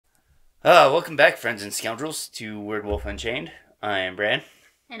Welcome back, friends and scoundrels, to Word Wolf Unchained. I am Bran,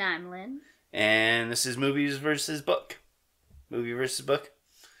 And I'm Lynn. and this is Movies versus Book. Movie versus book?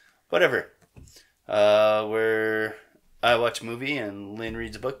 Whatever. Where I watch a movie and Lynn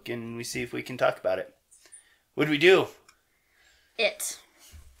reads a book and we see if we can talk about it. What'd we do? It.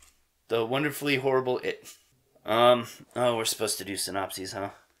 The wonderfully horrible It. We're supposed to do synopses, huh?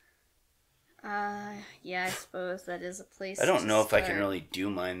 Yeah, I suppose that is a place I don't to know if I can start. really do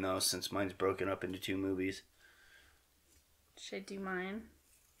mine, though, since mine's broken up into two movies. Should I do mine?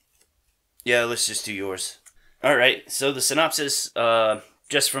 Yeah, let's just do yours. Alright, so the synopsis,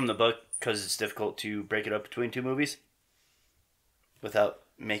 just from the book, because it's difficult to break it up between two movies without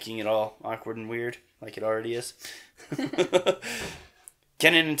making it all awkward and weird, like it already is.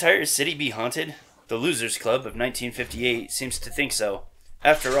 Can an entire city be haunted? The Losers Club of 1958 seems to think so.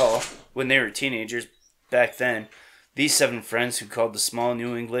 After all, when they were teenagers back then, these 7 friends who called the small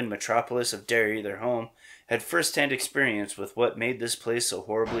New England metropolis of Derry their home had first-hand experience with what made this place so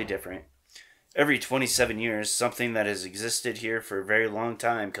horribly different. Every 27 years, something that has existed here for a very long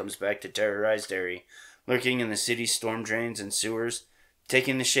time comes back to terrorize Derry, lurking in the city's storm drains and sewers,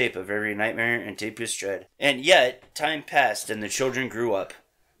 taking the shape of every nightmare and deepest dread. And yet, time passed and the children grew up,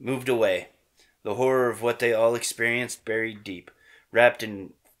 moved away. The horror of what they all experienced buried deep, wrapped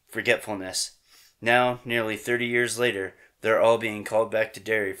in forgetfulness. Now, nearly 30 years later, they're all being called back to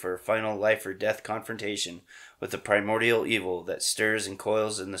Derry for a final life or death confrontation with the primordial evil that stirs and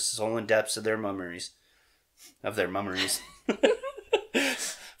coils in the sullen depths of their mummeries.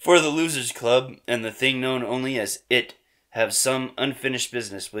 For the Losers Club and the thing known only as It have some unfinished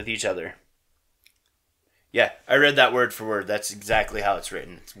business with each other. Yeah, I read that word for word. That's exactly how it's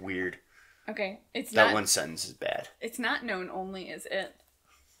written. It's weird. Okay, it's That not. one sentence is bad. It's not known only as It.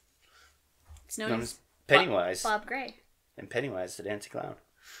 It's known Known as as Pennywise. Bob Gray. And Pennywise, the dancing clown.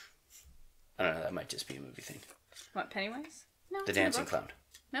 I don't know, that might just be a movie thing. What, Pennywise? No, The it's in dancing book. clown.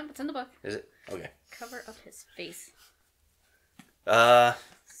 No, it's in the book. Is it? Okay. Cover up his face.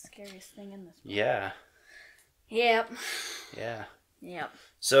 Scariest thing in this book. Yeah. Yep. Yeah. Yep.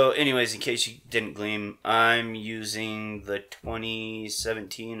 So, anyways, in case you didn't glean, I'm using the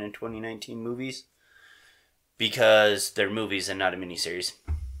 2017 and 2019 movies because they're movies and not a miniseries.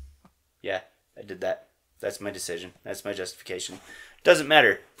 Yeah, I did that. That's my decision. That's my justification. Doesn't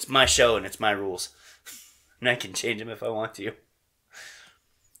matter. It's my show and it's my rules. And I can change them if I want to.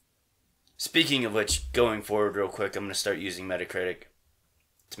 Speaking of which, going forward real quick, I'm going to start using Metacritic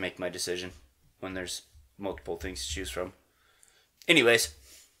to make my decision when there's multiple things to choose from. Anyways.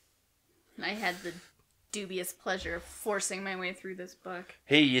 I had the dubious pleasure of forcing my way through this book.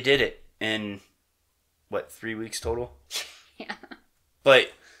 Hey, you did it in, 3 weeks total? Yeah.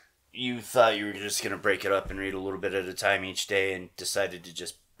 But you thought you were just going to break it up and read a little bit at a time each day and decided to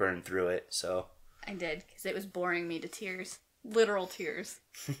just burn through it, so. I did, because it was boring me to tears. Literal tears.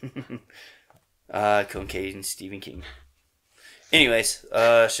 Kincaid and Stephen King. Anyways,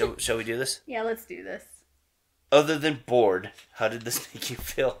 shall we do this? Yeah, let's do this. Other than bored, how did this make you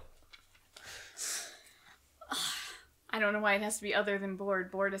feel? I don't know why it has to be other than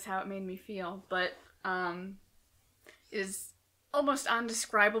bored. Bored is how it made me feel, but it is almost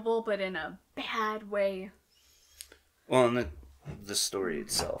undescribable, but in a bad way. Well, in the story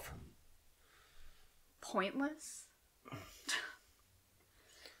itself. Pointless.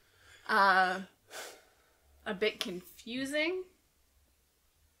 A bit confusing.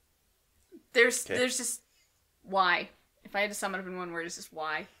 There's just why. If I had to sum it up in one word, it's just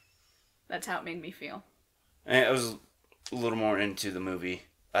why. That's how it made me feel. I was a little more into the movie.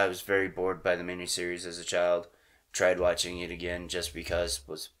 I was very bored by the miniseries as a child. Tried watching it again just because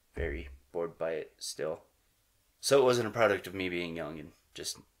was very bored by it still. So it wasn't a product of me being young and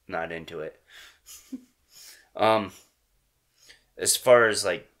just not into it. As far as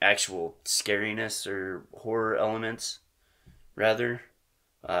like actual scariness or horror elements, rather,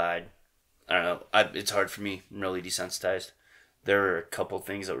 I don't know. It's hard for me. I'm really desensitized. There are a couple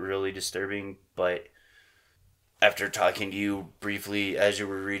things that were really disturbing, but after talking to you briefly as you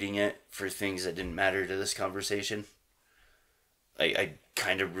were reading it for things that didn't matter to this conversation, I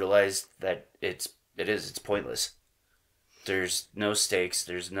kind of realized that it's pointless. There's no stakes.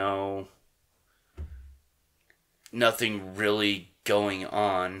 There's nothing really going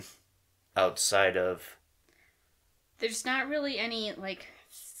on outside of. There's not really any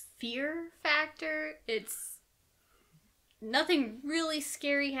fear factor. It's nothing really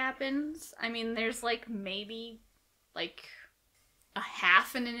scary happens. I mean, there's maybe a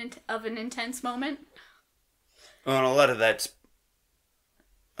half of an intense moment. Well, and a lot of that's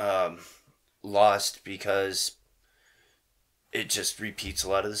lost because it just repeats a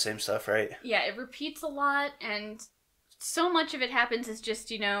lot of the same stuff, right? Yeah, it repeats a lot, and so much of it happens is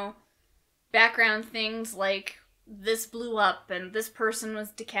just, background things like this blew up and this person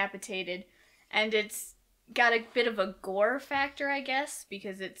was decapitated. And it's got a bit of a gore factor, I guess,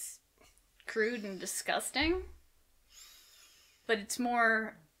 because it's crude and disgusting. But it's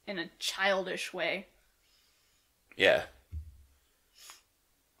more in a childish way. Yeah.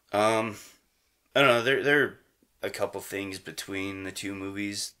 I don't know. There are a couple things between the two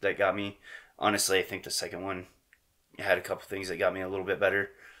movies that got me. Honestly, I think the second one had a couple things that got me a little bit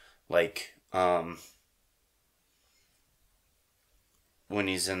better. Like, when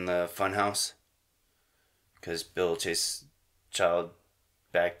he's in the funhouse. Because Bill chases child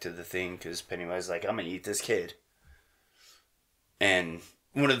back to the thing because Pennywise is like, I'm going to eat this kid. And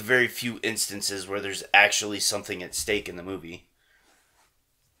one of the very few instances where there's actually something at stake in the movie.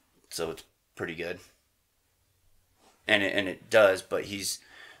 So it's pretty good. And it does, but he's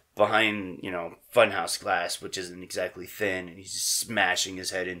behind, funhouse glass, which isn't exactly thin, and he's just smashing his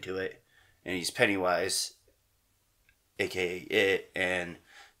head into it. And he's Pennywise, aka it, and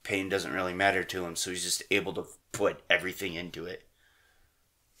pain doesn't really matter to him, so he's just able to put everything into it.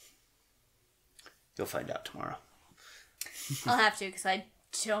 You'll find out tomorrow. I'll have to, because I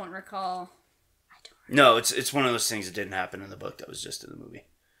don't recall. No, it's one of those things that didn't happen in the book that was just in the movie.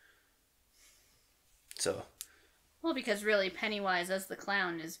 So. Well, because really, Pennywise as the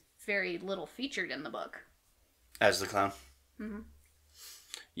clown is very little featured in the book. As the clown? Mm-hmm.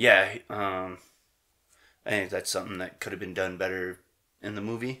 Yeah, I think that's something that could have been done better in the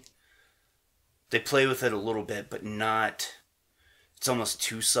movie. They play with it a little bit, but not... It's almost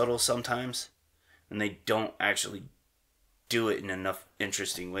too subtle sometimes. And they don't actually do it in enough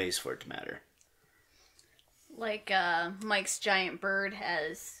interesting ways for it to matter. Like Mike's giant bird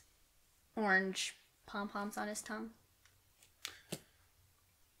has orange pom-poms on his tongue.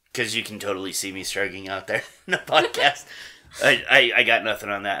 Because you can totally see me striking out there in the podcast. I got nothing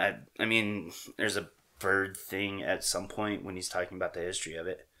on that. I mean, there's a bird thing at some point when he's talking about the history of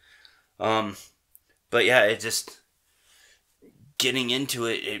it. But yeah, it just... Getting into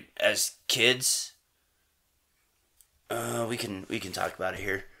it as kids... we can talk about it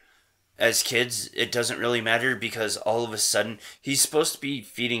here. As kids, it doesn't really matter because all of a sudden... He's supposed to be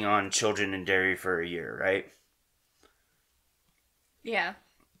feeding on children and dairy for a year, right? Yeah.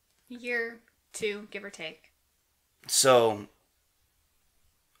 A year, 2, give or take. So...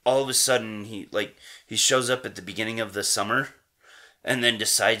 all of a sudden he shows up at the beginning of the summer and then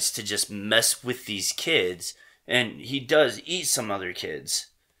decides to just mess with these kids, and he does eat some other kids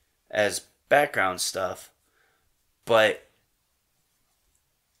as background stuff, but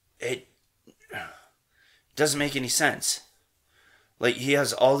it doesn't make any sense. Like, he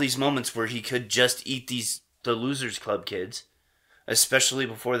has all these moments where he could just eat the Losers Club kids, especially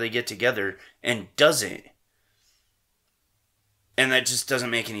before they get together, and doesn't. And that just doesn't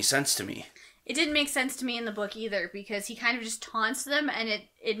make any sense to me. It didn't make sense to me in the book either, because he kind of just taunts them, and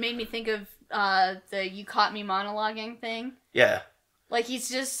it made me think of the "you caught me" monologuing thing. Yeah. Like, he's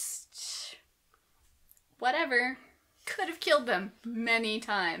just... whatever. Could have killed them many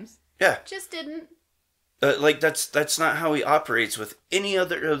times. Yeah. Just didn't. That's not how he operates with any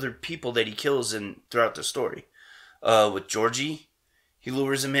other people that he kills throughout the story. With Georgie, he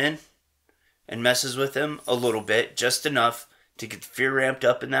lures him in and messes with him a little bit, just enough to get the fear ramped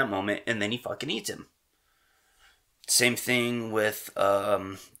up in that moment, and then he fucking eats him. Same thing with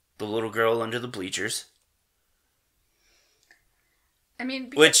the little girl under the bleachers. I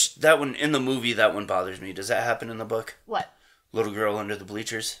mean... Which, that one, in the movie, that one bothers me. Does that happen in the book? What? Little girl under the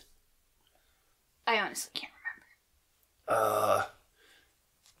bleachers? I honestly can't remember.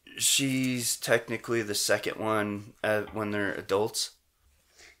 She's technically the second one when they're adults.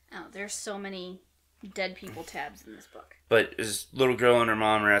 Oh, there's so many dead people tabs in this book. But this little girl and her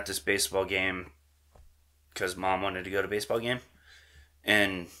mom are at this baseball game because mom wanted to go to a baseball game.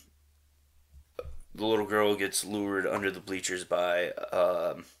 And the little girl gets lured under the bleachers by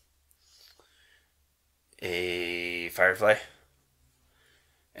a firefly.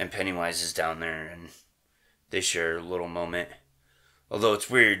 And Pennywise is down there and they share a little moment. Although it's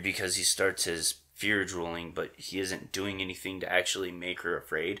weird because he starts his fear drooling, but he isn't doing anything to actually make her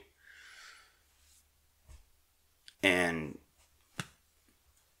afraid. And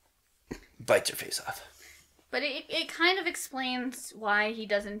bites her face off. But it kind of explains why he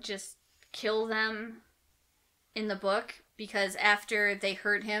doesn't just kill them in the book, because after they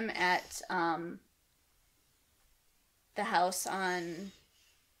hurt him at the house on...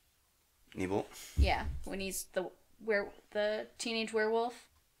 Nibel? Yeah, when he's the teenage werewolf,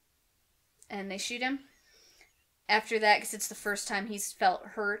 and they shoot him. after that, because it's the first time he's felt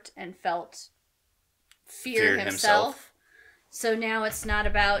hurt and felt fear himself. So now it's not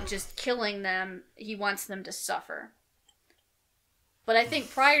about just killing them. He wants them to suffer. But I think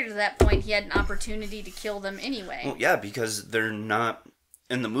prior to that point, he had an opportunity to kill them anyway. Well, yeah, because they're not,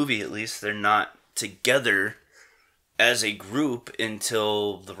 in the movie at least, they're not together as a group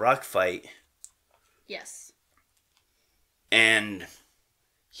until the rock fight. Yes. And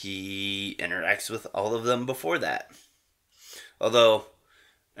he interacts with all of them before that. Although,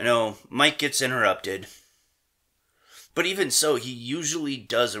 I know Mike gets interrupted. But even so, he usually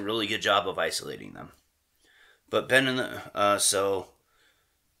does a really good job of isolating them. But Ben in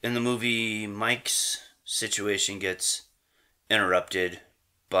the movie, Mike's situation gets interrupted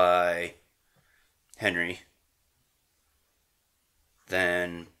by Henry.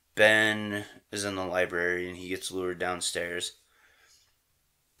 Then Ben is in the library and he gets lured downstairs.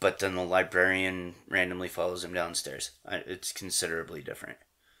 But then the librarian randomly follows him downstairs. It's considerably different.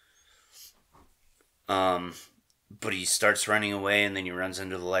 But he starts running away and then he runs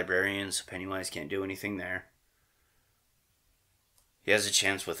into the librarian, so Pennywise can't do anything there. He has a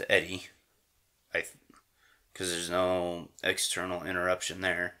chance with Eddie. Because there's no external interruption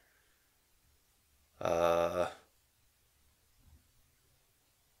there.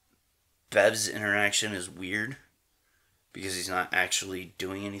 Bev's interaction is weird. Because he's not actually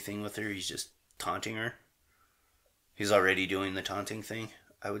doing anything with her. He's just taunting her. He's already doing the taunting thing,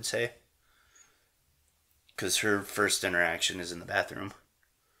 I would say. Because her first interaction is in the bathroom.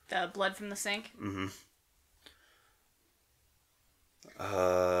 The blood from the sink? Mm-hmm.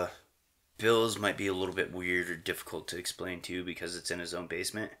 Bill's might be a little bit weird or difficult to explain to you because it's in his own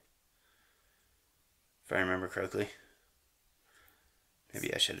basement. If I remember correctly.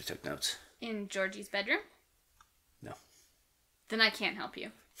 Maybe I should have took notes. In Georgie's bedroom? No. Then I can't help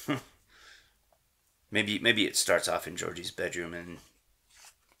you. Maybe it starts off in Georgie's bedroom and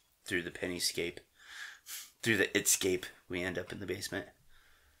through the Pennyscape. Through the Itscape, we end up in the basement.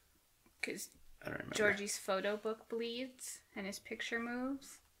 Because I don't remember. Georgie's photo book bleeds and his picture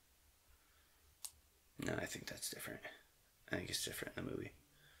moves. No, I think that's different. I think it's different in the movie.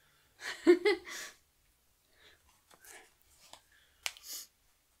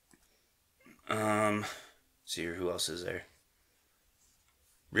 See here, who else is there?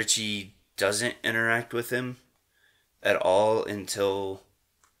 Richie doesn't interact with him at all until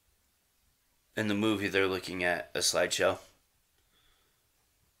in the movie they're looking at a slideshow.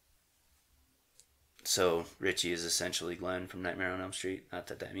 So Richie is essentially Glenn from Nightmare on Elm Street. Not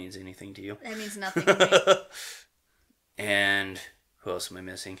that that means anything to you. That means nothing to me. And who else am I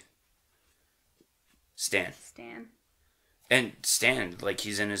missing? Stan. And Stan, like,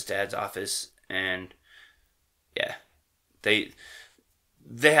 he's in his dad's office, and yeah, they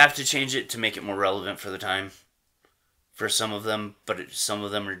have to change it to make it more relevant for the time for some of them, but some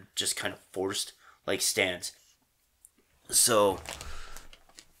of them are just kind of forced, like Stan's. So,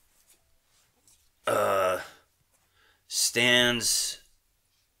 Stan's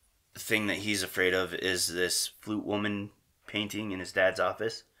thing that he's afraid of is this flute woman painting in his dad's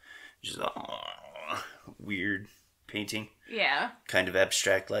office, which is a weird painting. Yeah. Kind of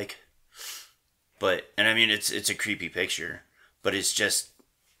abstract like. But, and I mean, it's a creepy picture, but it's just,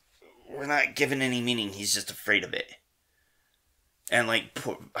 we're not given any meaning, he's just afraid of it. And like,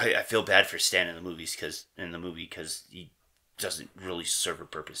 I feel bad for Stan in the movie because he doesn't really serve a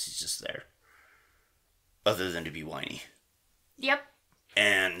purpose, he's just there. Other than to be whiny. Yep.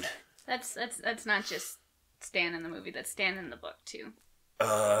 And That's not just Stan in the movie, that's Stan in the book too.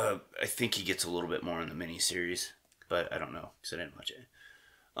 I think he gets a little bit more in the miniseries, but I don't know, because I didn't watch it.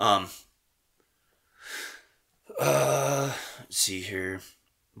 Let's see here.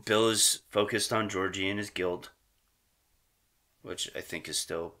 Bill is focused on Georgie and his guild, which I think is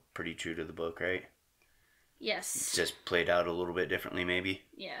still pretty true to the book, right? Yes. It's just played out a little bit differently, maybe.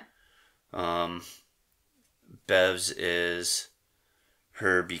 Yeah. Bev's is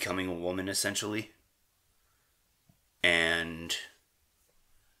her becoming a woman, essentially. And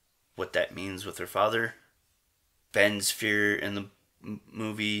what that means with her father. Ben's fear in the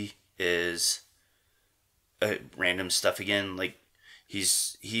movie is random stuff again. Like,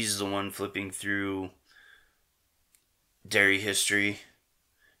 he's the one flipping through dairy history,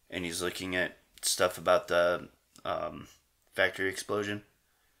 and he's looking at stuff about the factory explosion,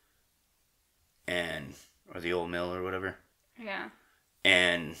 or the old mill or whatever. Yeah.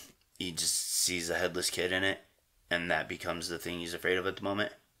 And he just sees a headless kid in it, and that becomes the thing he's afraid of at the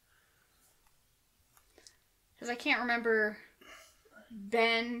moment. Because I can't remember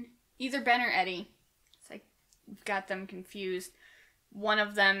either Ben or Eddie. It's like, got them confused. One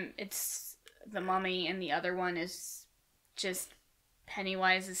of them, it's the mummy, and the other one is just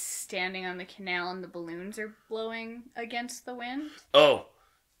Pennywise is standing on the canal and the balloons are blowing against the wind. Oh,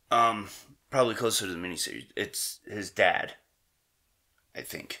 probably closer to the miniseries. It's his dad, I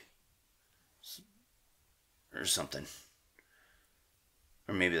think, or something,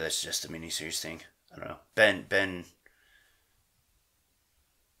 or maybe that's just a miniseries thing. I don't know. Ben.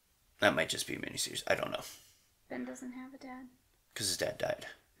 That might just be a miniseries. I don't know. Ben doesn't have a dad. Because his dad died.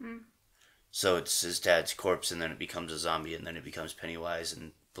 So it's his dad's corpse, and then it becomes a zombie, and then it becomes Pennywise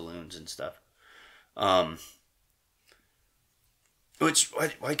and balloons and stuff. Why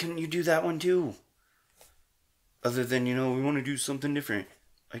couldn't you do that one too? Other than, we want to do something different.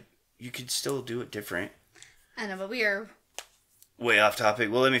 Like, you could still do it different. I know, but we are way off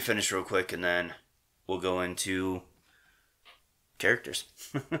topic. Well, let me finish real quick, and then we'll go into characters.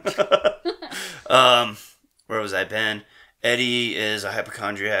 Where was I, Ben? Eddie is a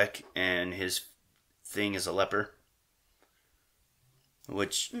hypochondriac, and his thing is a leper,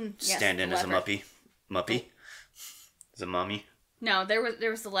 which stand in as a muppy. Muppy? Is a mummy? No, there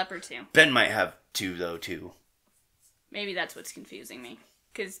was the leper too. Ben might have two though too. Maybe that's what's confusing me,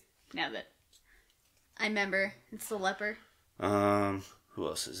 because now that I remember, it's the leper. Who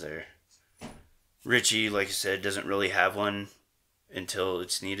else is there? Richie, like I said, doesn't really have one until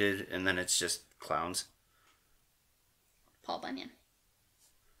it's needed, and then it's just clowns. Paul Bunyan.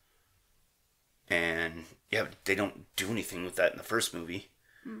 And yeah, they don't do anything with that in the first movie.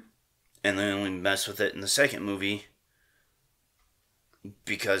 And they only mess with it in the second movie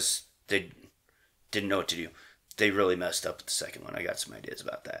because they didn't know what to do. They really messed up with the second one. I got some ideas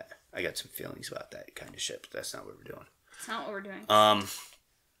about that. I got some feelings about that kind of shit, but that's not what we're doing. It's not what we're doing.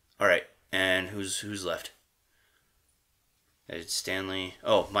 Alright, and who's left? It's Stanley.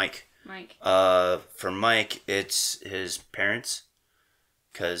 Oh, Mike. Mike. For Mike, it's his parents,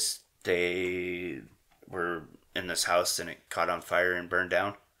 because they were in this house and it caught on fire and burned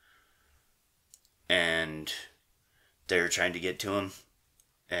down, and they were trying to get to him,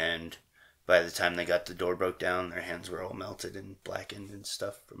 and by the time they got the door broke down, their hands were all melted and blackened and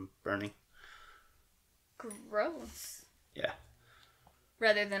stuff from burning. Gross. Yeah.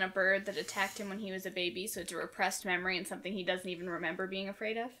 Rather than a bird that attacked him when he was a baby, so it's a repressed memory and something he doesn't even remember being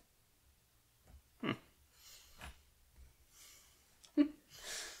afraid of.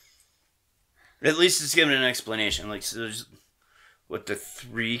 At least it's given an explanation. Like, so there's the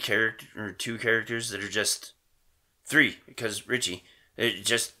two characters that are just three, because Richie,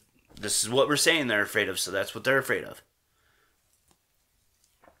 this is what we're saying they're afraid of, so that's what they're afraid of.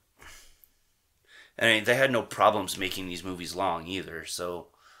 And they had no problems making these movies long either, so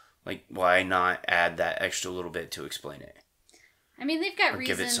like, why not add that extra little bit to explain it? I mean, they've got Or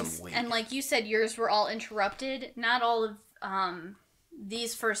give it reasons, some weight. and like you said, yours were all interrupted. Not all of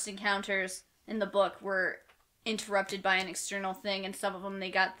these first encounters in the book were interrupted by an external thing, and some of them they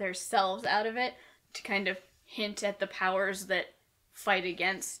got themselves out of it to kind of hint at the powers that fight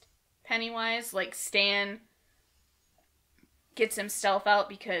against Pennywise. Like, Stan gets himself out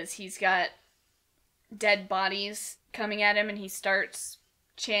because he's got dead bodies coming at him, and he starts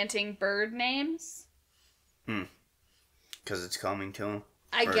chanting bird names. Because it's calming to him?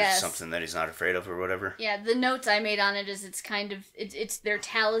 I or guess. Something that he's not afraid of or whatever? Yeah, the notes I made on it is it's kind of, it's their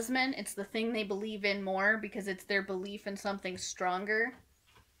talisman. It's the thing they believe in more because it's their belief in something stronger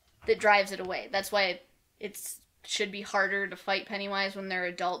that drives it away. That's why it should be harder to fight Pennywise when they're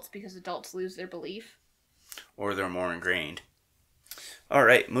adults, because adults lose their belief. Or they're more ingrained.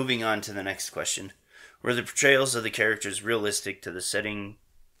 Alright, moving on to the next question. Were the portrayals of the characters realistic to the setting?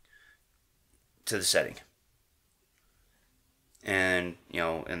 And,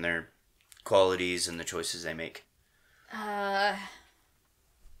 and their qualities and the choices they make? I'll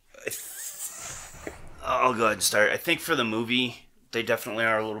go ahead and start. I think for the movie, they definitely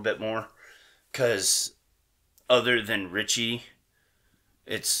are a little bit more. Because other than Richie,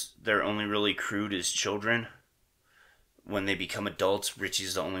 they're only really crude as children. When they become adults,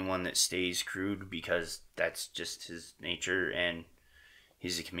 Richie's the only one that stays crude because that's just his nature, and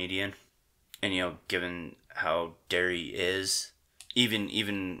he's a comedian. And, given how Derry is,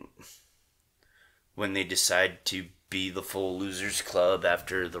 even when they decide to be the full losers club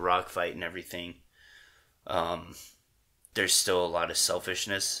after the rock fight and everything, there's still a lot of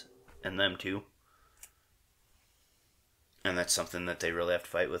selfishness in them too. And that's something that they really have to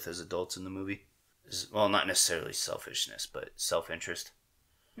fight with as adults in the movie. Well, not necessarily selfishness, but self-interest.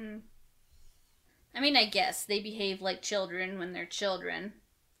 I mean, I guess they behave like children when they're children.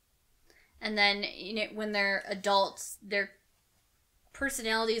 And then, when they're adults, their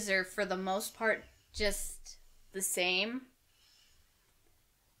personalities are, for the most part, just the same.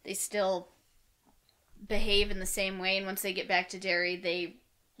 They still behave in the same way, and once they get back to Derry, they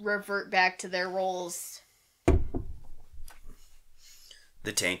revert back to their roles.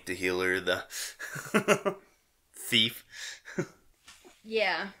 The tank, the healer, the thief.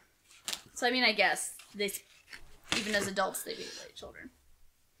 Yeah. So, I mean, I guess, even as adults, they behave like children.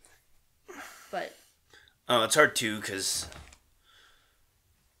 But... Oh, it's hard, too, because...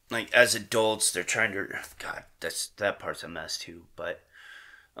 Like, as adults, they're trying to... God, that part's a mess, too. But,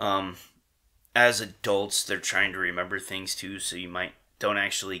 as adults, they're trying to remember things, too, so you don't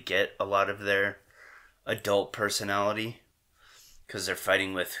actually get a lot of their adult personality. Because they're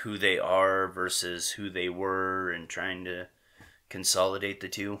fighting with who they are versus who they were and trying to consolidate the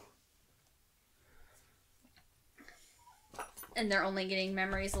two. And they're only getting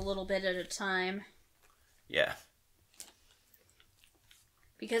memories a little bit at a time. Yeah.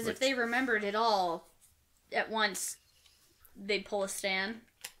 Because if they remembered it all at once, they'd pull a Stan.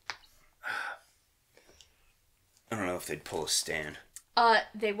 I don't know if they'd pull a Stan.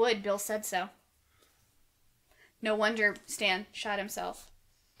 They would. Bill said so. No wonder Stan shot himself.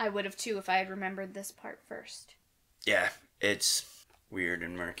 I would have too if I had remembered this part first. Yeah, it's weird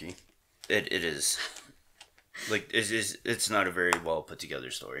and murky. It is. Like, it's not a very well put together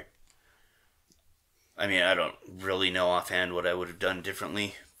story. I mean, I don't really know offhand what I would have done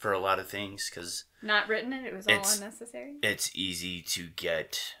differently for a lot of things, because... Not written it? It was all unnecessary? It's easy to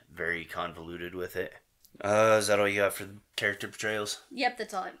get very convoluted with it. Is that all you got for the character portrayals? Yep,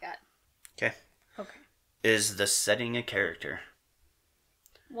 that's all I've got. Okay. Okay. Is the setting a character?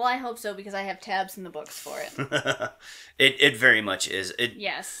 Well, I hope so, because I have tabs in the books for it. It very much is.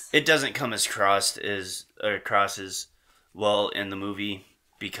 Yes. It doesn't come across as well in the movie,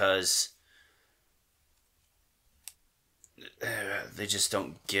 because they just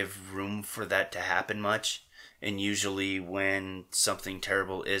don't give room for that to happen much. And usually when something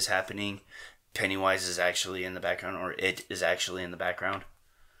terrible is happening, Pennywise is actually in the background, or it is actually in the background.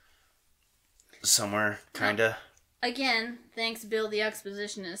 Somewhere, kinda. Again, thanks Bill the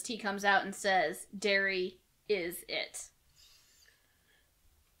expositionist, he comes out and says, Derry is it.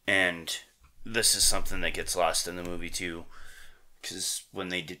 And this is something that gets lost in the movie too, because when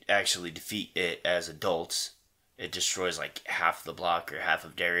they actually defeat it as adults, it destroys like half the block or half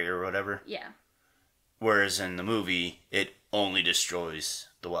of Derry or whatever. Yeah. Whereas in the movie, it only destroys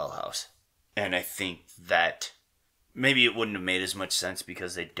the well house. And I think that maybe it wouldn't have made as much sense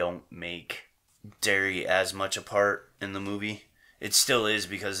because they don't make Derry as much a part in the movie. It still is,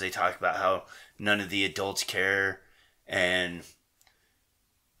 because they talk about how none of the adults care, and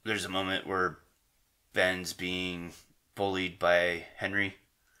there's a moment where Ben's being bullied by Henry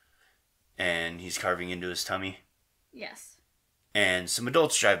and he's carving into his tummy. Yes. And some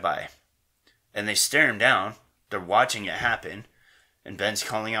adults drive by and they stare him down. They're watching it happen, and Ben's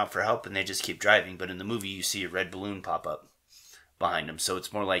calling out for help, and they just keep driving. But in the movie, you see a red balloon pop up behind him. So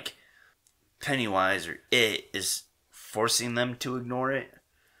it's more like Pennywise, or it, is forcing them to ignore it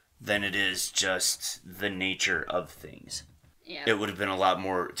than it is just the nature of things. Yeah. It would have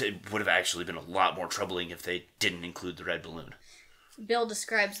actually been a lot more troubling if they didn't include the red balloon. Bill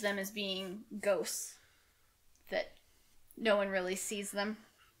describes them as being ghosts. That no one really sees them.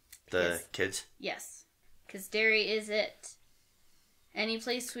 The kids? Yes. Because Derry is it. Any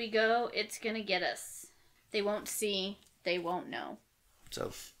place we go, it's gonna get us. They won't see, they won't know.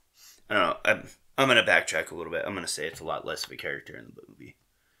 So, I don't know. I'm going to backtrack a little bit. I'm going to say it's a lot less of a character in the movie.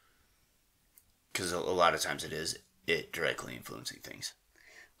 Because a lot of times it directly influencing things.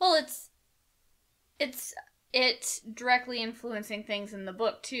 Well, it's directly influencing things in the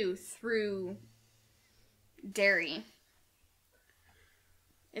book, too, through Derry.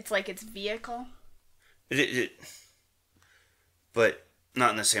 It's like its vehicle. But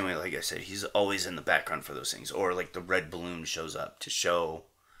not in the same way, like I said. He's always in the background for those things. Or like the red balloon shows up to show...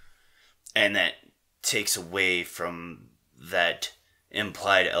 And that takes away from that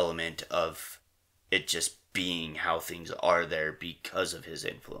implied element of it just being how things are there because of his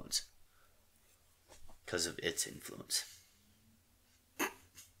influence. Because of its influence.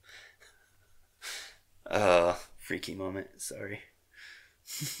 Freaky moment, sorry.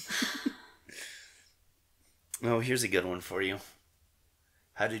 Oh, here's a good one for you.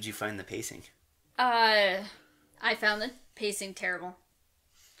 How did you find the pacing? I found the pacing terrible.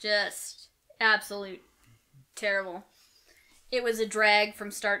 Just absolute terrible. It was a drag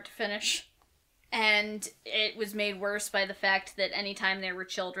from start to finish. And it was made worse by the fact that anytime there were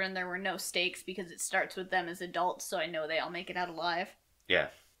children, there were no stakes because it starts with them as adults, so I know they all make it out alive. Yeah.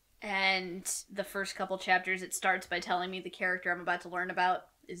 And the first couple chapters, it starts by telling me the character I'm about to learn about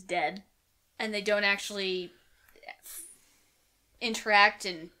is dead. And they don't actually interact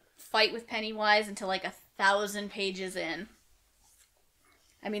and fight with Pennywise until like 1,000 pages in.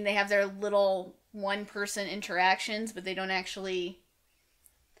 I mean, they have their little one-person interactions, but they don't actually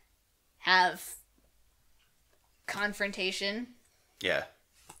have confrontation. Yeah.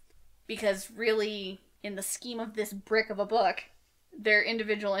 Because really, in the scheme of this brick of a book, their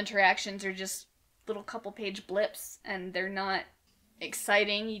individual interactions are just little couple-page blips, and they're not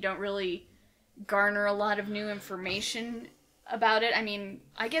exciting. You don't really garner a lot of new information about it. I mean,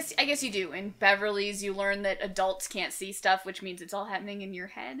 I guess you do. In Beverly's, you learn that adults can't see stuff, which means it's all happening in your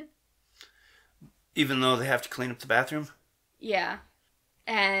head. Even though they have to clean up the bathroom? Yeah.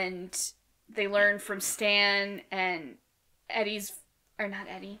 And they learn from Stan and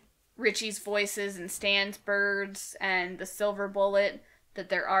Richie's voices and Stan's birds and the silver bullet that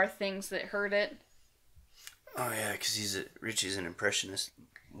there are things that hurt it. Oh yeah, because Richie's an impressionist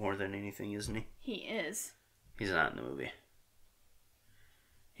more than anything, isn't he? He is. He's not in the movie.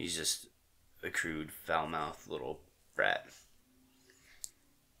 He's just a crude, foul-mouthed little brat.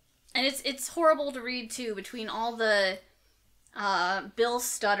 And it's horrible to read, too, between all the Bill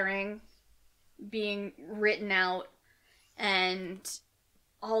stuttering being written out and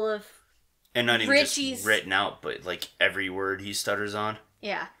all of And not even Richie's... just written out, but like every word he stutters on.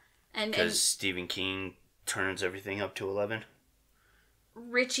 Yeah. Because Stephen King turns everything up to 11.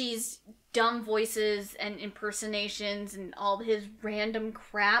 Richie's dumb voices and impersonations and all his random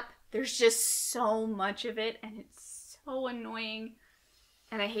crap. There's just so much of it, and it's so annoying.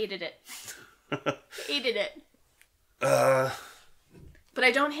 And I hated it. Hated it. But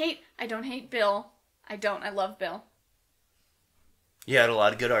I don't hate Bill. I love Bill. You had a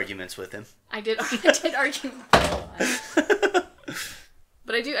lot of good arguments with him. I did argue with Bill a lot.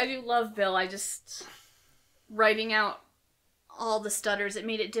 But I do love Bill. I just writing out all the stutters, it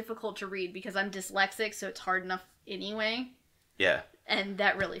made it difficult to read because I'm dyslexic, so it's hard enough anyway. Yeah. And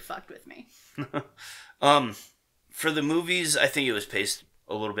that really fucked with me. For the movies, I think it was paced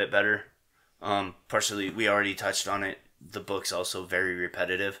a little bit better. Partially, we already touched on it. The book's also very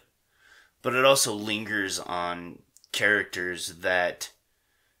repetitive. But it also lingers on characters that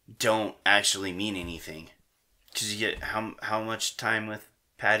don't actually mean anything. Because you get how much time with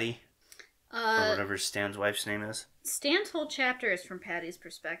Patty? Or whatever Stan's wife's name is. Stan's whole chapter is from Patty's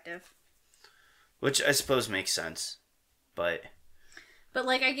perspective. Which I suppose makes sense. But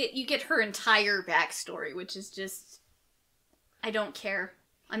like you get her entire backstory, which is just I don't care.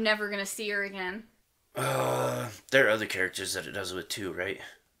 I'm never gonna see her again. There are other characters that it does with too, right?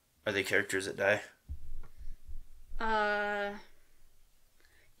 Are they characters that die?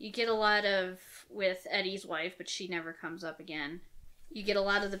 You get a lot of with Eddie's wife, but she never comes up again. You get a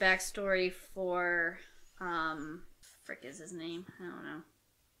lot of the backstory for frick is his name? I don't know.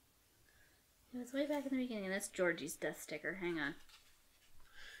 It was way back in the beginning. That's Georgie's death sticker. Hang on.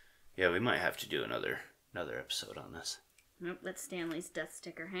 Yeah, we might have to do another episode on this. Nope, that's Stanley's death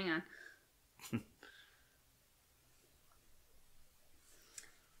sticker. Hang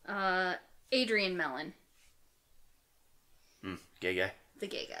on. Adrian Mellon. Gay guy? The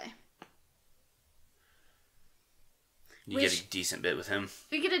gay guy. You get a decent bit with him.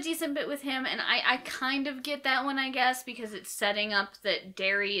 We get a decent bit with him, and I kind of get that one, I guess, because it's setting up that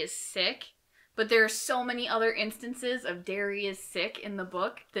Derry is sick. But there are so many other instances of Derry is sick in the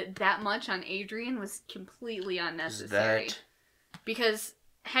book that much on Adrian was completely unnecessary. Is that because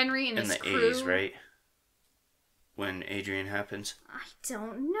Henry and his crew... In the 80s, right? When Adrian happens? I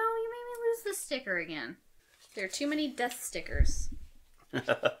don't know. You made me lose the sticker again. There are too many death stickers.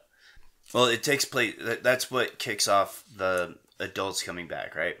 Well, it takes place... That's what kicks off the adults coming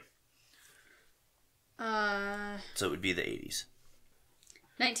back, right? So it would be the 80s.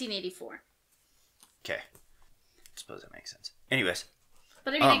 1984. Okay. I suppose that makes senes. Anyways.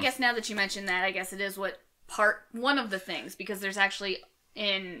 But I mean, I guess now that you mention that, I guess it is one of the things, because there's actually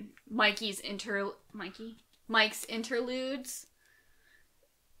in Mike's interludes,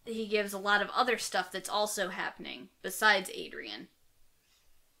 he gives a lot of other stuff that's also happening besides Adrian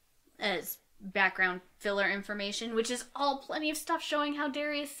as background filler information, which is all plenty of stuff showing how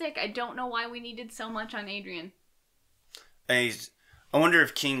Derry is sick. I don't know why we needed so much on Adrian. I wonder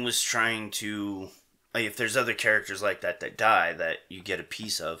if King was trying to... if there's other characters like that die that you get a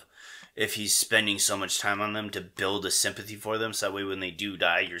piece of, if he's spending so much time on them to build a sympathy for them, so that way when they do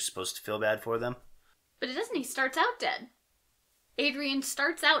die, you're supposed to feel bad for them. But it doesn't. He starts out dead. Adrian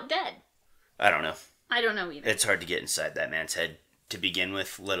starts out dead. I don't know. I don't know either. It's hard to get inside that man's head to begin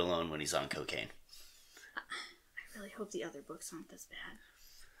with, let alone when he's on cocaine. I really hope the other books aren't this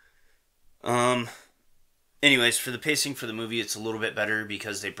bad. Anyways, for the pacing for the movie, it's a little bit better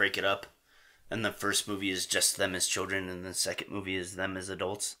because they break it up. And the first movie is just them as children, and the second movie is them as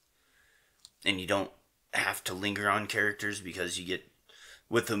adults. and you don't have to linger on characters because you get,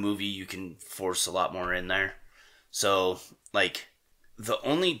 with the movie, you can force a lot more in there. So, like, the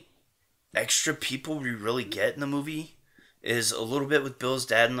only extra people we really get in the movie is a little bit with Bill's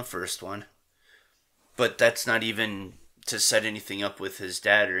dad in the first one. But that's not even to set anything up with his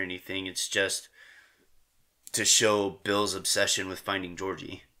dad or anything. It's just to show Bill's obsession with finding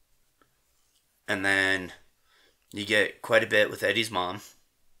Georgie. And then you get quite a bit with Eddie's mom.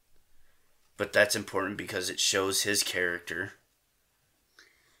 But that's important because it shows his character.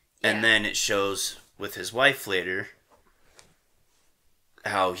 Yeah. And then it shows with his wife later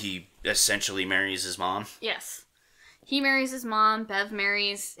how he essentially marries his mom. Yes. He marries his mom. Bev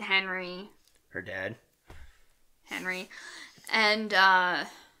marries Henry. Her dad. Henry. And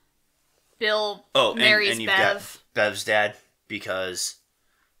Bill marries and you've Bev. Got Bev's dad because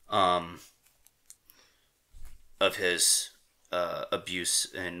of his abuse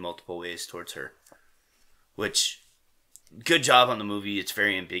in multiple ways towards her. Which, good job on the movie. It's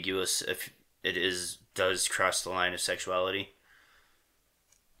very ambiguous if it does cross the line of sexuality.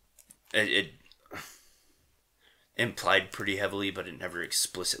 It implied pretty heavily, but it never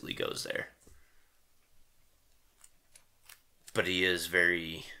explicitly goes there. But he is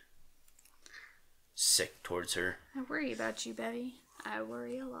very sick towards her. I worry about you, Betty. I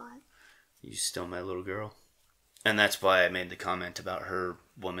worry a lot. You still my little girl. And that's why I made the comment about her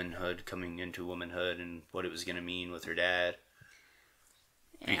womanhood, coming into womanhood, and what it was going to mean with her dad.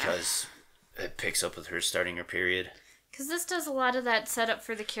 Yeah. Because it picks up with her starting her period. Because this does a lot of that setup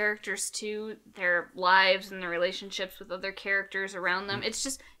for the characters, too. Their lives and their relationships with other characters around them. It's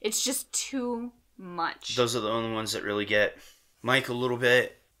just too much. Those are the only ones that really get Mike a little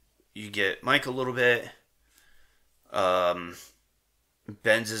bit. You get Mike a little bit.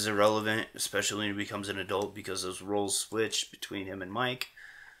 Ben's is irrelevant, especially when he becomes an adult, because those roles switch between him and Mike.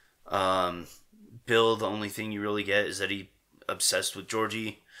 Bill, the only thing you really get is that he obsessed with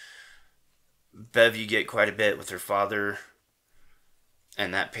Georgie. Bev, you get quite a bit with her father,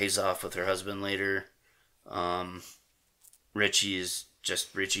 and that pays off with her husband later. Richie is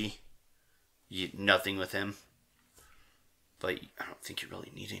just Richie. Nothing with him. But I don't think you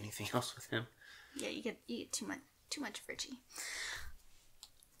really need anything else with him. Yeah, you get too much of Richie.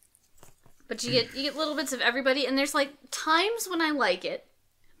 But you get little bits of everybody, and there's like times when I like it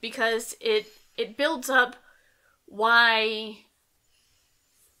because it builds up the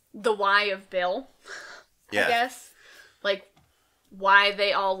why of Bill. Yeah. I guess. Like why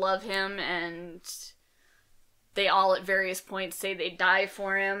they all love him, and they all at various points say they'd die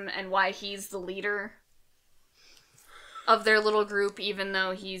for him, and why he's the leader of their little group, even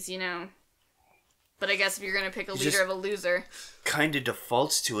though he's, But I guess if you're going to pick a leader of a loser. Kind of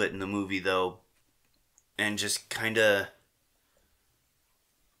defaults to it in the movie, though. And just kind of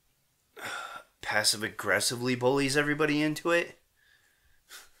passive-aggressively bullies everybody into it.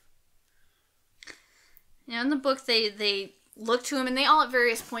 In the book, they look to him, and they all at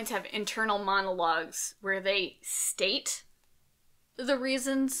various points have internal monologues where they state the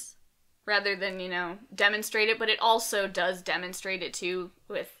reasons rather than, demonstrate it. But it also does demonstrate it, too,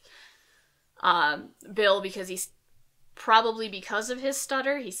 with Bill, because he's probably because of his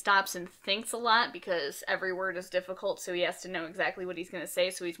stutter, he stops and thinks a lot because every word is difficult, so he has to know exactly what he's going to say,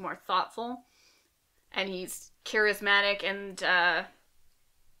 so he's more thoughtful. And he's charismatic, and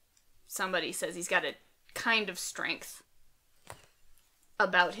somebody says he's got a kind of strength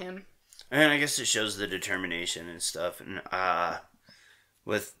about him. And I guess it shows the determination and stuff. And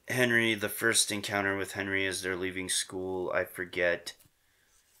with Henry, the first encounter with Henry as they're leaving school, I forget.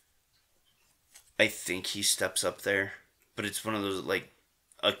 I think he steps up there, but it's one of those, like,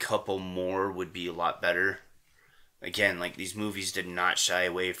 a couple more would be a lot better. Again, like, these movies did not shy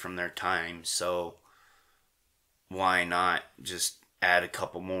away from their time, so why not just add a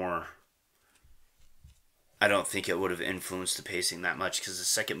couple more? I don't think it would have influenced the pacing that much, because the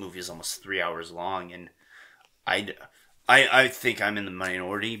second movie is almost 3 hours long, and I think I'm in the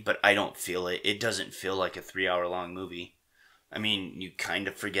minority, but I don't feel it. It doesn't feel like a 3 hour long movie. I mean, you kind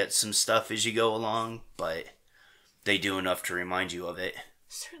of forget some stuff as you go along, but they do enough to remind you of it.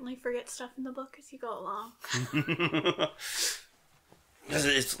 Certainly forget stuff in the book as you go along.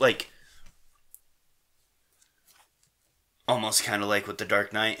 It's like almost kind of like with The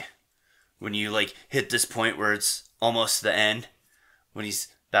Dark Knight, when you like hit this point where it's almost the end, when he's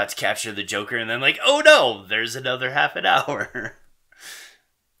about to capture the Joker, and then like, oh no, there's another half an hour.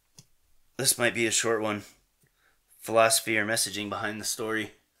 This might be a short one. Philosophy or messaging behind the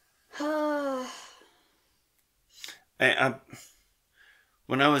story. When I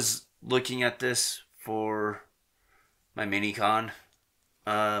was looking at this for my mini-con,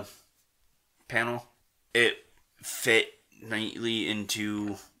 panel. It fit neatly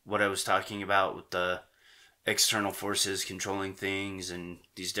into what I was talking about with the external forces controlling things and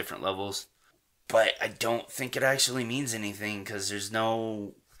these different levels. But I don't think it actually means anything because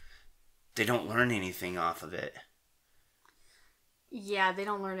they don't learn anything off of it. Yeah, they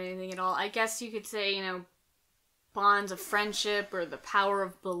don't learn anything at all. I guess you could say, bonds of friendship or the power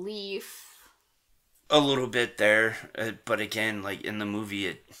of belief. A little bit there, but again, like in the movie,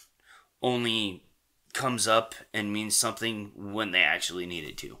 it only comes up and means something when they actually need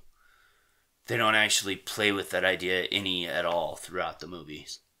it to. They don't actually play with that idea any at all throughout the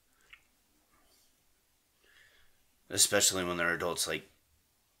movies. Especially when they're adults, like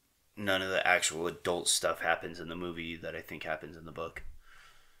none of the actual adult stuff happens in the movie that I think happens in the book.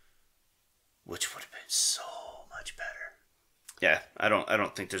 Which would have been so much better. Yeah, I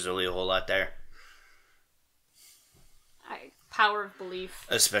don't think there's really a whole lot there. Power of belief.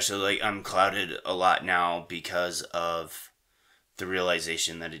 Especially, like, I'm clouded a lot now because of the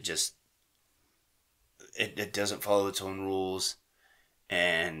realization that it doesn't follow its own rules,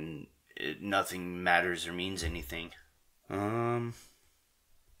 and nothing matters or means anything.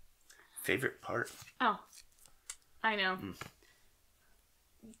 Favorite part? Oh, I know.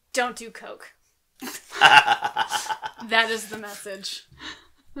 Don't do coke. That is the message.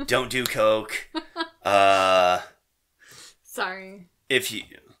 Don't do coke. Sorry. If you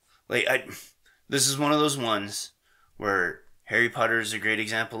this is one of those ones where Harry Potter is a great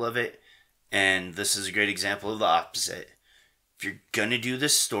example of it, and this is a great example of the opposite. If you're gonna do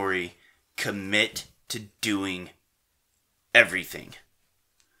this story, commit to doing everything.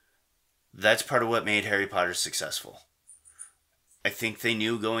 That's part of what made Harry Potter successful. I think they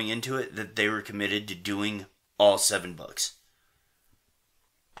knew going into it that they were committed to doing all 7 books.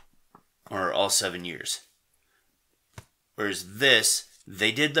 Or all 7 years. Whereas this,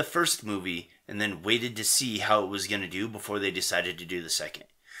 they did the first movie and then waited to see how it was going to do before they decided to do the second.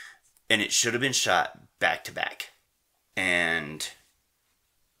 And it should have been shot back to back. And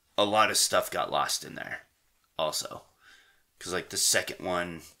a lot of stuff got lost in there also. Because like the second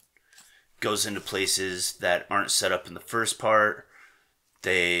one goes into places that aren't set up in the first part.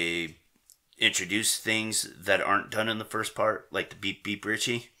 They introduce things that aren't done in the first part, like the Beep Beep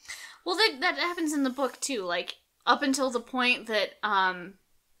Richie. Well, that happens in the book too. Like, up until the point that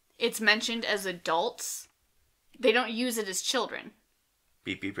it's mentioned as adults, they don't use it as children.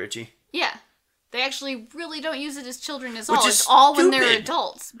 Beep Beep Richie? Yeah. They actually really don't use it as children at all. It's all when they're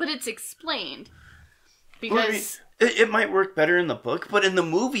adults. But it's explained. Because... Well, I mean, it might work better in the book, but in the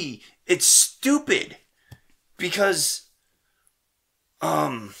movie, it's stupid. Because,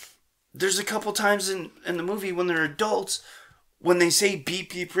 there's a couple times in the movie when they're adults, when they say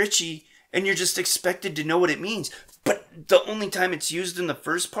Beep Beep Richie, and you're just expected to know what it means. But the only time it's used in the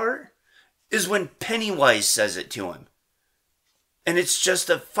first part is when Pennywise says it to him. And it's just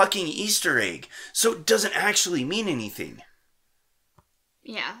a fucking Easter egg. So it doesn't actually mean anything.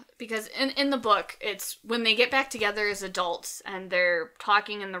 Yeah, because in the book, it's when they get back together as adults and they're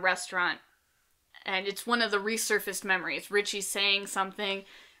talking in the restaurant. And it's one of the resurfaced memories. Richie's saying something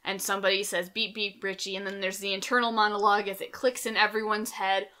and somebody says, Beep Beep Richie. And then there's the internal monologue as it clicks in everyone's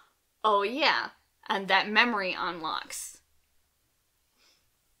head. Oh, yeah. And that memory unlocks.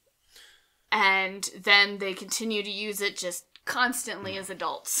 And then they continue to use it just constantly as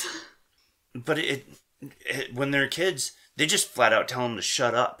adults. But when they're kids, they just flat out tell them to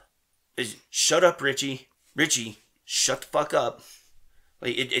shut up. Shut up, Richie. Richie, shut the fuck up.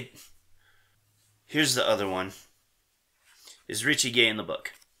 Like, Here's the other one. Is Richie gay in the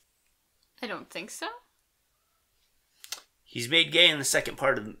book? I don't think so. He's made gay in the second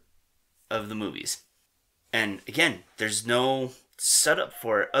part of the movies. And again, there's no setup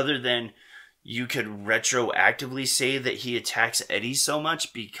for it other than you could retroactively say that he attacks Eddie so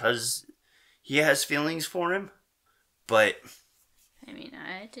much because he has feelings for him. But I mean,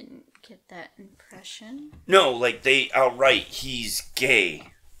 I didn't get that impression. No, like they outright, he's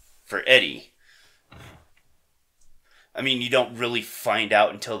gay for Eddie. I mean, you don't really find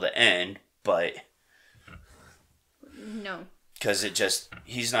out until the end, but... No. Because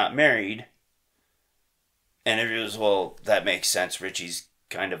he's not married. And it was, well, that makes sense. Richie's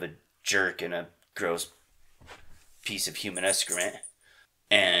kind of a jerk and a gross piece of human excrement.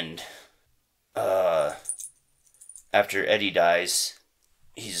 And, after Eddie dies,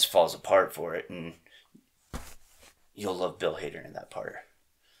 he just falls apart for it, and you'll love Bill Hader in that part.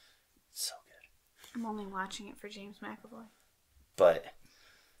 It's so good. I'm only watching it for James McAvoy.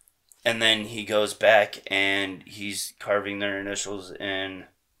 And then he goes back and he's carving their initials in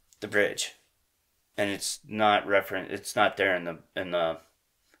the bridge. And it's not there in the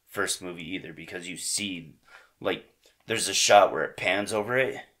first movie either, because you see, like, there's a shot where it pans over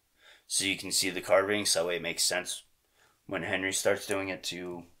it, so you can see the carving, so it makes sense when Henry starts doing it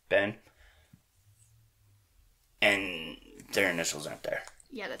to Ben. And their initials aren't there.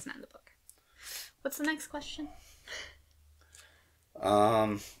 Yeah, that's not in the book. What's the next question?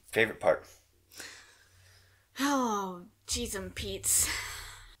 Favorite part? Oh, jeez and Pete's.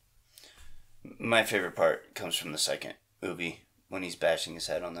 My favorite part comes from the second movie, when he's bashing his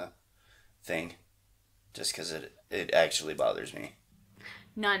head on the thing. Just because it actually bothers me.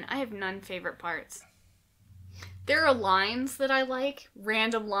 None. I have none favorite parts. There are lines that I like,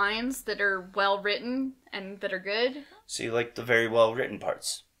 random lines that are well written and that are good. So you like the very well written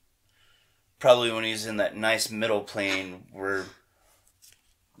parts. Probably when he's in that nice middle plane where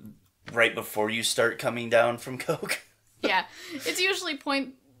right before you start coming down from coke. Yeah. It's usually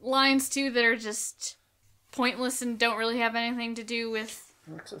point lines too that are just pointless and don't really have anything to do with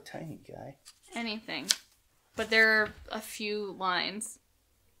You look so tiny, guy. anything. But there are a few lines.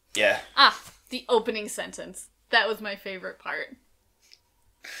 Yeah. The opening sentence. That was my favorite part.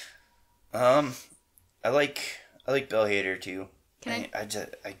 I like Bill Hader too. Can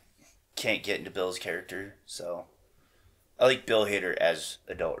I can't get into Bill's character, so I like Bill Hader as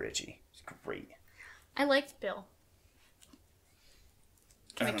adult Richie. It's great. I liked Bill.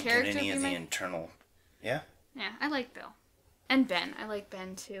 Can I a don't character get any be of the my... internal. Yeah. Yeah, I like Bill. And Ben. I like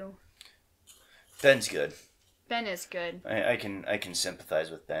Ben too. Ben's good. Ben is good. I can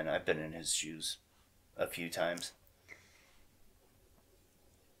sympathize with Ben. I've been in his shoes a few times.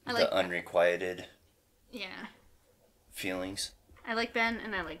 I like the unrequited Yeah. feelings. I like Ben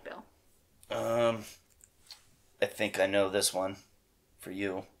and I like Bill. I think I know this one for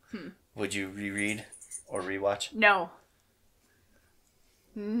you. Would you reread or rewatch? No.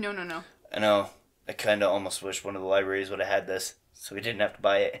 No. I know. I kind of almost wish one of the libraries would have had this, so we didn't have to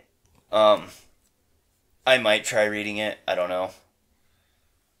buy it. I might try reading it. I don't know.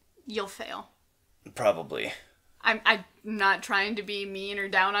 You'll fail. Probably. I'm not trying to be mean or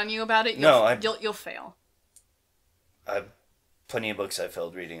down on you about it. You'll fail. I've plenty of books I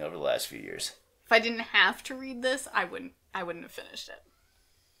failed reading over the last few years. If I didn't have to read this, I wouldn't have finished it.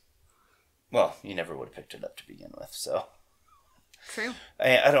 Well, you never would have picked it up to begin with, so. True.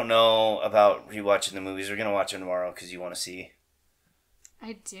 I don't know about rewatching the movies. We're going to watch them tomorrow because you want to see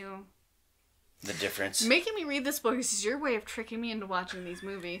I do. the difference. Making me read this book is your way of tricking me into watching these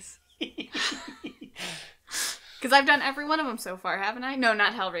movies. Because I've done every one of them so far, haven't I? No,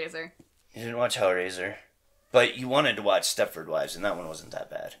 not Hellraiser. You didn't watch Hellraiser, but you wanted to watch Stepford Wives, and that one wasn't that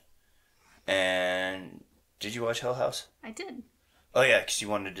bad. And did you watch Hell House? I did. Oh yeah, because you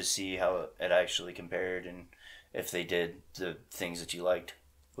wanted to see how it actually compared and if they did the things that you liked,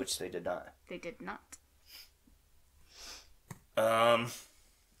 which they did not. They did not. I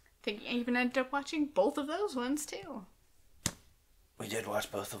think I even ended up watching both of those ones too. We did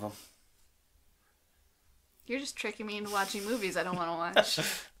watch both of them. You're just tricking me into watching movies I don't want to watch.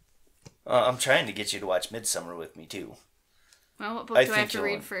 I'm trying to get you to watch Midsummer with me too. Well, what book do I have to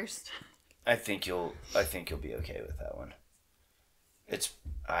read first? I think you'll be okay with that one. It's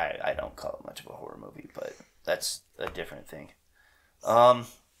I don't call it much of a horror movie, but that's a different thing.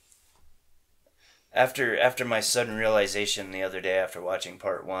 After my sudden realization the other day after watching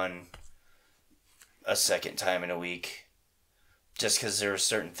part 1 a second time in a week, just because there were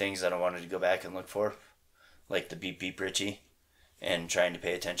certain things that I wanted to go back and look for, like the Beep Beep Richie, and trying to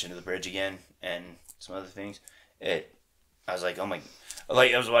pay attention to the bridge again, and some other things, I was like, oh my,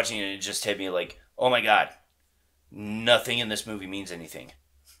 like I was watching it and it just hit me like, oh my god, nothing in this movie means anything.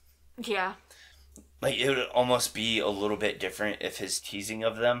 Yeah. Like, it would almost be a little bit different if his teasing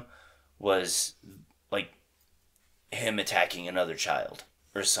of them was, like, him attacking another child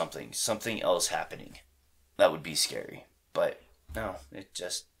or something else happening. That would be scary. But, no, it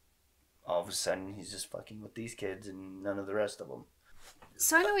just, all of a sudden, he's just fucking with these kids and none of the rest of them.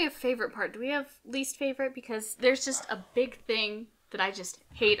 So I know we have favorite part. Do we have least favorite? Because there's just a big thing that I just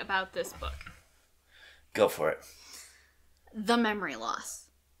hate about this book. Go for it. The memory loss.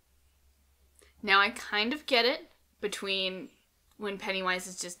 Now, I kind of get it between when Pennywise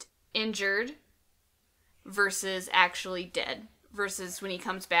is just injured versus actually dead versus when he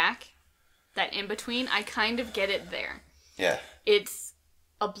comes back. That in-between, I kind of get it there. Yeah. It's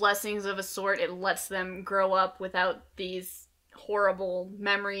a blessings of a sort. It lets them grow up without these horrible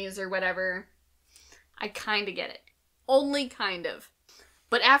memories or whatever. I kind of get it. Only kind of.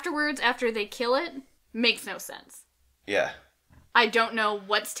 But afterwards, after they kill it, makes no sense. Yeah. I don't know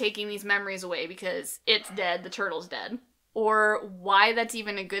what's taking these memories away because it's dead, the turtle's dead. Or why that's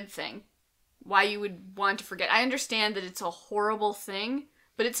even a good thing. Why you would want to forget. I understand that it's a horrible thing,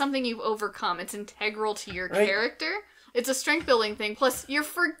 but it's something you've overcome. It's integral to your Right. character. It's a strength building thing. Plus, you're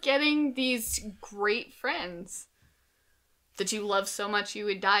forgetting these great friends that you love so much you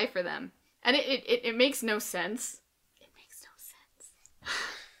would die for them. And it makes no sense. It makes no sense.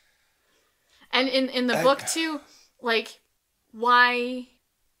 And in the book, too, like, why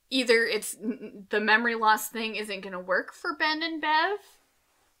either it's the memory loss thing isn't going to work for Ben and Bev,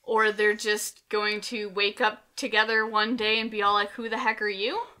 or they're just going to wake up together one day and be all like, who the heck are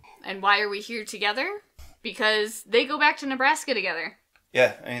you? And why are we here together? Because they go back to Nebraska together.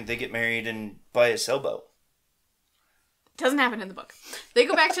 Yeah, I mean, they get married and buy a sailboat. Doesn't happen in the book. They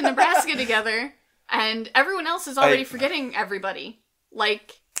go back to Nebraska together, and everyone else is already forgetting everybody.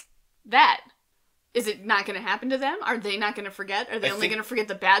 Like, that. Is it not going to happen to them? Are they not going to forget? Are they only going to forget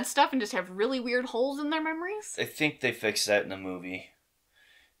the bad stuff and just have really weird holes in their memories? I think they fixed that in the movie.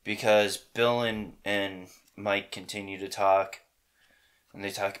 Because Bill and Mike continue to talk. And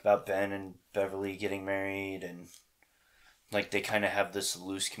they talk about Ben and Beverly getting married. And, like, they kind of have this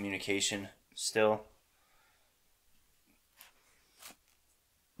loose communication still.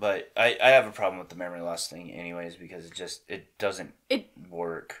 But I have a problem with the memory loss thing anyways, because it doesn't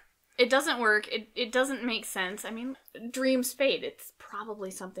work. It doesn't work. It doesn't make sense. I mean, dreams fade. It's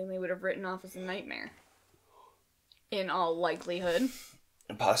probably something they would have written off as a nightmare. In all likelihood.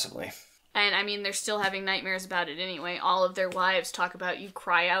 Possibly. And, I mean, they're still having nightmares about it anyway. All of their wives talk about you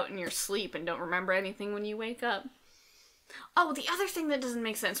cry out in your sleep and don't remember anything when you wake up. Oh, the other thing that doesn't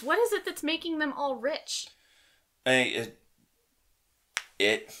make sense. What is it that's making them all rich? It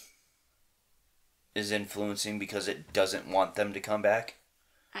is influencing because it doesn't want them to come back.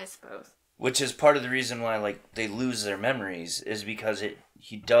 I suppose. Which is part of the reason why, like, they lose their memories, is because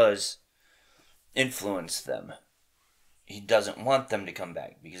he does influence them. He doesn't want them to come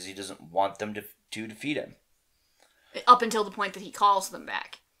back because he doesn't want them to defeat him. Up until the point that he calls them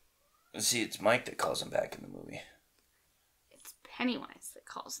back. See, it's Mike that calls them back in the movie. It's Pennywise that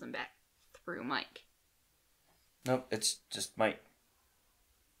calls them back through Mike. Nope, it's just Mike.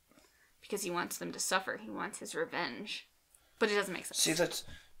 Because he wants them to suffer. He wants his revenge. But it doesn't make sense. See,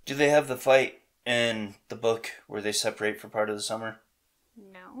 do they have the fight in the book where they separate for part of the summer?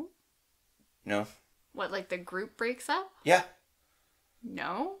 No. No? What, like the group breaks up? Yeah.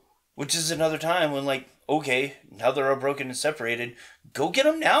 No. Which is another time when, like, okay, now they're all broken and separated. Go get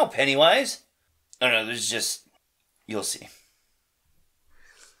them now, Pennywise. I don't know, there's just... You'll see.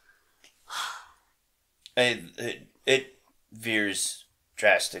 It veers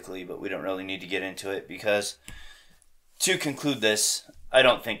drastically, but we don't really need to get into it because, to conclude this, I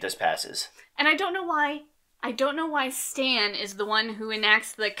don't think this passes. And I don't know why Stan is the one who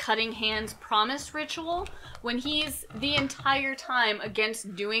enacts the cutting hands promise ritual when he's the entire time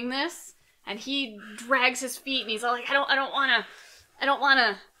against doing this, and he drags his feet and he's all like, I don't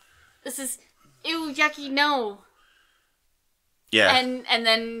wanna, this is, ew, yucky, no. Yeah. And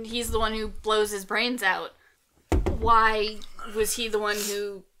then he's the one who blows his brains out. Why was he the one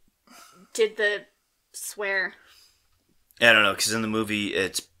who did the swear? I don't know, because in the movie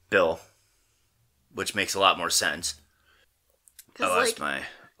it's Bill, which makes a lot more sense. I lost my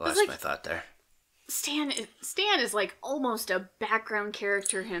thought there. Stan is like almost a background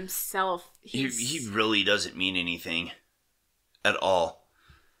character himself. He really doesn't mean anything at all.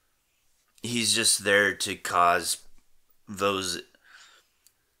 He's just there to cause those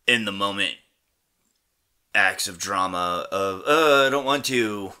in the moment acts of drama of I don't want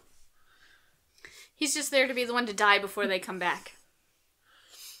to. He's just there to be the one to die before they come back.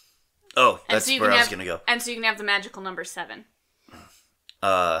 Oh, that's where I was gonna go. And so you can have the magical number 7.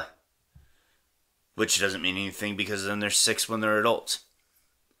 Which doesn't mean anything because then there's 6 when they're adults.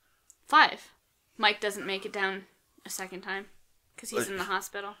 5. Mike doesn't make it down a second time because he's in the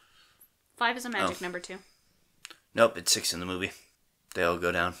hospital. 5 is a magic number 2. Nope, it's 6 in the movie. They all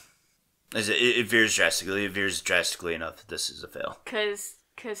go down. It veers drastically. It veers drastically enough. This is a fail. Because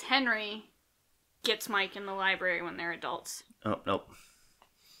Henry gets Mike in the library when they're adults. Oh, nope.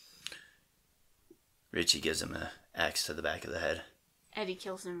 Richie gives him an axe to the back of the head. Eddie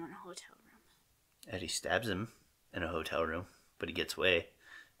kills him in a hotel room. Eddie stabs him in a hotel room, but he gets away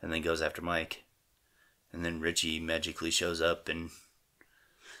and then goes after Mike. And then Richie magically shows up and...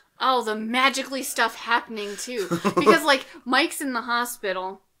 Oh, the magically stuff happening, too. Because, like, Mike's in the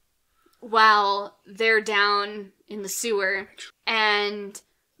hospital while they're down in the sewer, and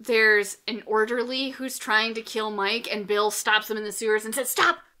there's an orderly who's trying to kill Mike, and Bill stops him in the sewers and says,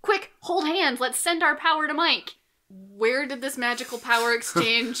 "Stop! Quick! Hold hands! Let's send our power to Mike!" Where did this magical power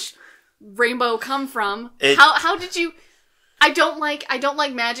exchange rainbow come from? How did you... I don't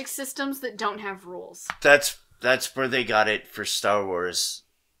like magic systems that don't have rules. That's where they got it for Star Wars.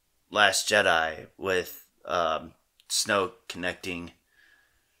 Last Jedi with Snoke connecting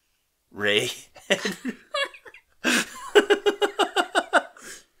Rey.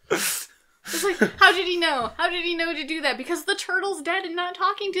 It's like, how did he know? How did he know to do that? Because the turtle's dead and not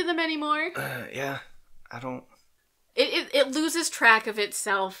talking to them anymore. Yeah, I don't... It loses track of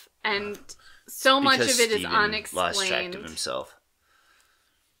itself, and so much of it is unexplained. Lost track of himself.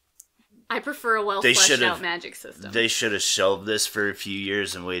 I prefer a well-fleshed-out magic system. They should have shelved this for a few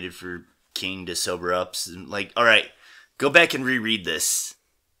years and waited for King to sober up. Like, all right, go back and reread this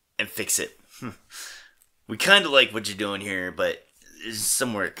and fix it. We kind of like what you're doing here, but it's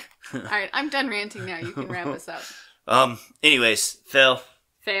some work. All right, I'm done ranting now. You can wrap us up. Anyways, Fail.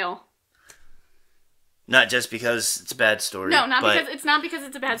 Not just because it's a bad story. No, it's not because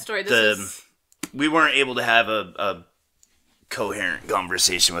it's a bad story. We weren't able to have a coherent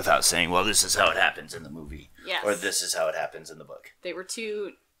conversation without saying, well, this is how it happens in the movie. Yes. Or this is how it happens in the book. They were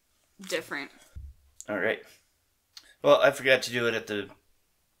too different. All right. Well, I forgot to do it at the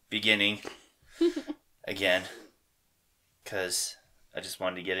beginning again because I just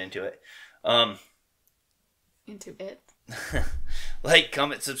wanted to get into it. Into it? Like,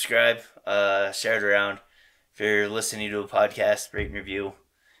 comment, subscribe, share it around. If you're listening to a podcast, rate and review.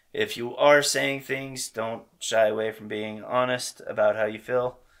 If you are saying things, don't shy away from being honest about how you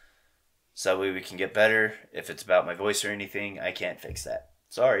feel. So that way we can get better. If it's about my voice or anything, I can't fix that.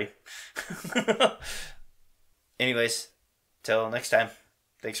 Sorry. Anyways, till next time.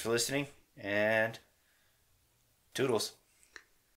 Thanks for listening, and toodles.